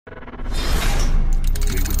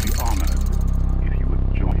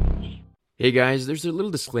Hey guys, there's a little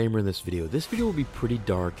disclaimer in this video. This video will be pretty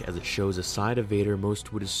dark as it shows a side of Vader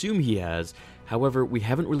most would assume he has, however, we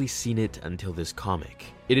haven't really seen it until this comic.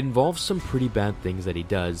 It involves some pretty bad things that he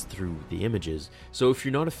does through the images, so if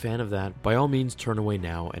you're not a fan of that, by all means turn away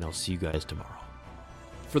now and I'll see you guys tomorrow.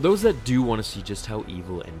 For those that do want to see just how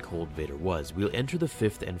evil and cold Vader was, we'll enter the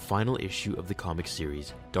 5th and final issue of the comic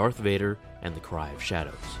series, Darth Vader and the Cry of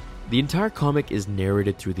Shadows. The entire comic is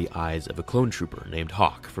narrated through the eyes of a clone trooper named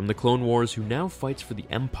Hawk from the Clone Wars who now fights for the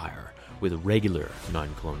Empire with regular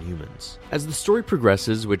non-clone humans. As the story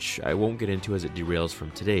progresses, which I won't get into as it derails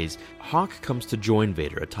from today's, Hawk comes to join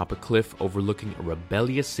Vader atop a cliff overlooking a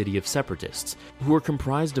rebellious city of separatists who are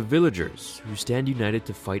comprised of villagers who stand united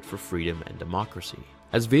to fight for freedom and democracy.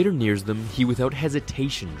 As Vader nears them, he without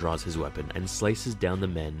hesitation draws his weapon and slices down the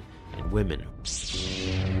men and women.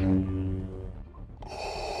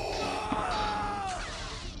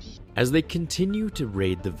 As they continue to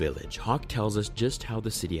raid the village, Hawk tells us just how the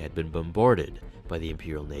city had been bombarded by the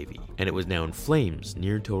Imperial Navy, and it was now in flames,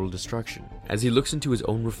 near total destruction. As he looks into his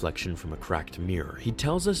own reflection from a cracked mirror, he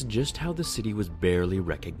tells us just how the city was barely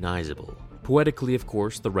recognizable. Poetically, of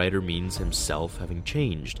course, the writer means himself having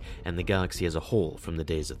changed, and the galaxy as a whole from the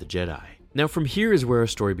days of the Jedi. Now from here is where our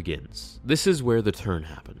story begins. This is where the turn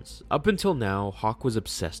happens. Up until now, Hawk was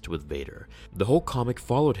obsessed with Vader. The whole comic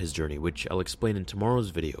followed his journey, which I'll explain in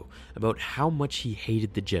tomorrow's video, about how much he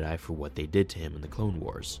hated the Jedi for what they did to him in the Clone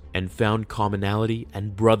Wars, and found commonality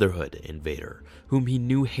and brotherhood in Vader, whom he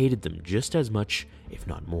knew hated them just as much, if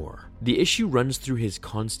not more. The issue runs through his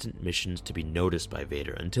constant missions to be noticed by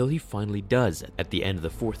Vader until he finally does at the end of the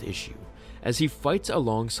 4th issue. As he fights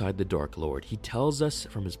alongside the Dark Lord, he tells us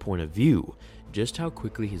from his point of view just how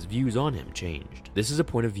quickly his views on him changed. This is a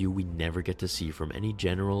point of view we never get to see from any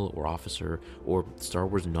general or officer or Star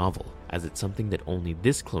Wars novel, as it's something that only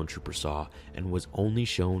this clone trooper saw and was only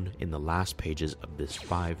shown in the last pages of this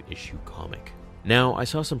 5-issue comic. Now, I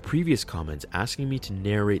saw some previous comments asking me to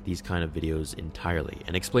narrate these kind of videos entirely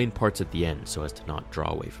and explain parts at the end so as to not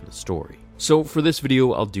draw away from the story. So for this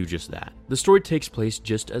video, I'll do just that. The story takes place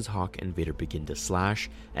just as Hawk and Vader begin to slash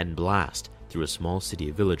and blast through a small city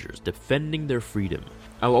of villagers, defending their freedom.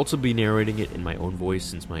 I'll also be narrating it in my own voice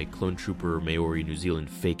since my Clone Trooper Maori New Zealand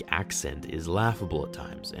fake accent is laughable at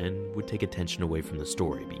times and would take attention away from the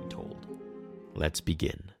story being told. Let's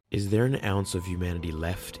begin. Is there an ounce of humanity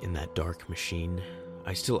left in that dark machine?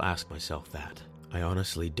 I still ask myself that. I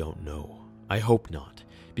honestly don't know. I hope not,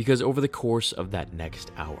 because over the course of that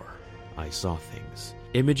next hour, I saw things.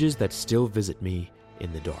 Images that still visit me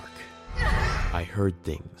in the dark. I heard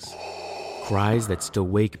things. Cries that still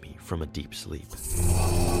wake me from a deep sleep.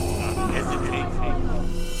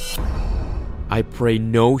 I pray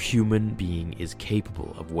no human being is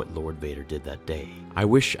capable of what Lord Vader did that day. I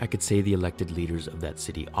wish I could say the elected leaders of that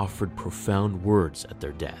city offered profound words at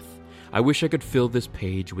their death. I wish I could fill this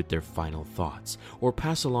page with their final thoughts, or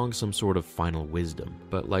pass along some sort of final wisdom.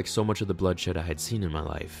 But like so much of the bloodshed I had seen in my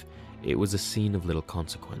life, it was a scene of little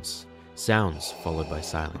consequence. Sounds followed by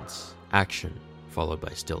silence. Action followed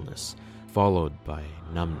by stillness. Followed by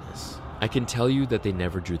numbness. I can tell you that they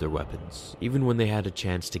never drew their weapons, even when they had a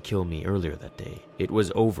chance to kill me earlier that day. It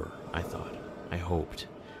was over, I thought. I hoped.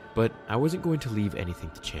 But I wasn't going to leave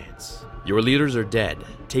anything to chance. Your leaders are dead.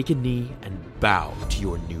 Take a knee and bow to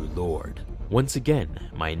your new lord. Once again,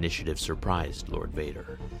 my initiative surprised Lord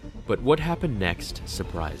Vader. But what happened next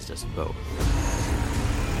surprised us both.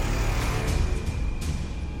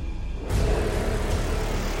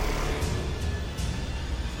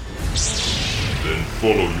 Then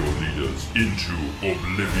follow your leaders into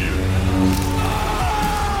oblivion.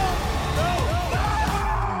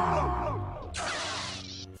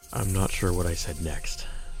 I'm not sure what I said next.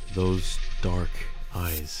 Those dark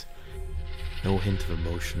eyes. No hint of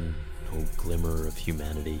emotion, no glimmer of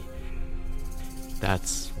humanity.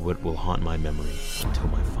 That's what will haunt my memory until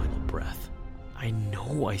my final breath. I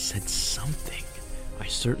know I said something. I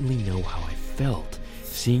certainly know how I felt,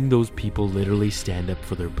 seeing those people literally stand up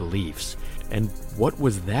for their beliefs. And what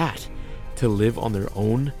was that? To live on their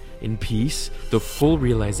own, in peace? The full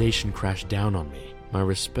realization crashed down on me. My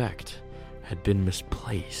respect had been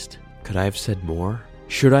misplaced. Could I have said more?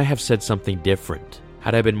 Should I have said something different?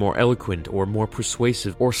 Had I been more eloquent or more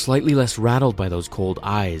persuasive or slightly less rattled by those cold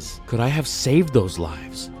eyes? Could I have saved those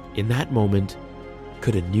lives? In that moment,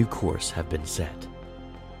 could a new course have been set?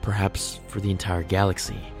 Perhaps for the entire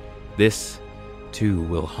galaxy. This, too,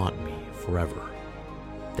 will haunt me forever.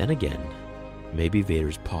 Then again, maybe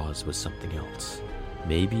Vader's pause was something else.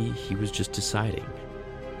 Maybe he was just deciding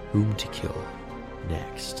whom to kill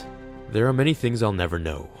next. There are many things I'll never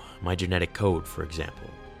know. My genetic code, for example.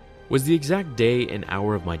 Was the exact day and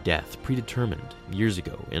hour of my death predetermined years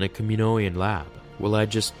ago in a Kaminoan lab? Will I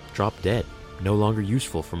just drop dead, no longer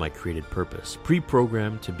useful for my created purpose,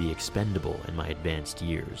 pre-programmed to be expendable in my advanced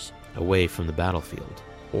years, away from the battlefield?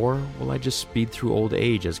 Or will I just speed through old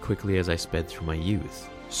age as quickly as I sped through my youth?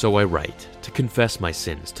 So I write, to confess my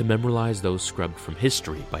sins, to memorialize those scrubbed from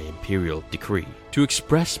history by imperial decree, to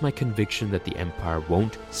express my conviction that the Empire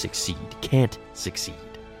won't succeed, can't succeed,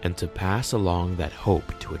 and to pass along that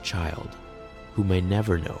hope to a child who may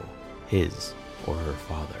never know his or her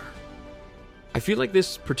father. I feel like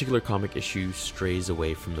this particular comic issue strays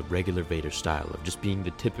away from the regular Vader style of just being the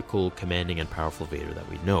typical commanding and powerful Vader that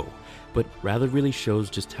we know, but rather really shows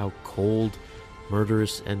just how cold,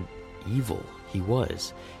 murderous, and evil he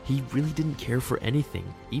was. He really didn't care for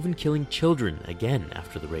anything, even killing children again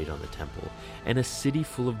after the raid on the temple, and a city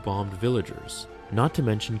full of bombed villagers, not to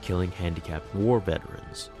mention killing handicapped war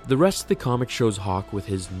veterans. The rest of the comic shows Hawk with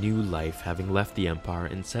his new life, having left the Empire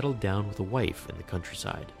and settled down with a wife in the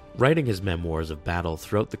countryside, writing his memoirs of battle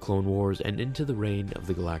throughout the Clone Wars and into the reign of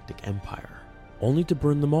the Galactic Empire, only to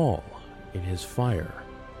burn them all in his fire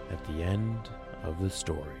at the end of the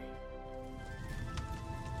story.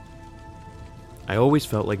 I always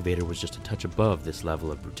felt like Vader was just a touch above this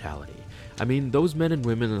level of brutality. I mean, those men and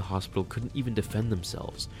women in the hospital couldn't even defend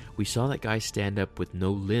themselves. We saw that guy stand up with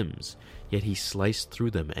no limbs, yet he sliced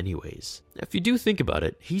through them anyways. If you do think about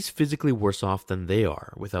it, he's physically worse off than they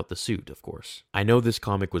are, without the suit, of course. I know this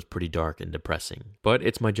comic was pretty dark and depressing, but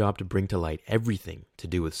it's my job to bring to light everything to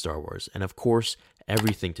do with Star Wars, and of course,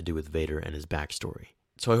 everything to do with Vader and his backstory.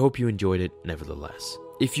 So I hope you enjoyed it nevertheless.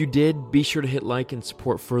 If you did, be sure to hit like and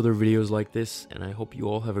support further videos like this, and I hope you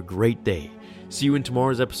all have a great day. See you in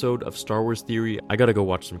tomorrow's episode of Star Wars Theory. I gotta go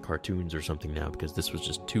watch some cartoons or something now because this was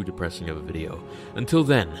just too depressing of a video. Until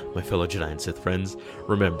then, my fellow Jedi and Sith friends,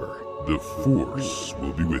 remember, The Force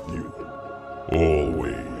will be with you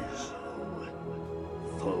always.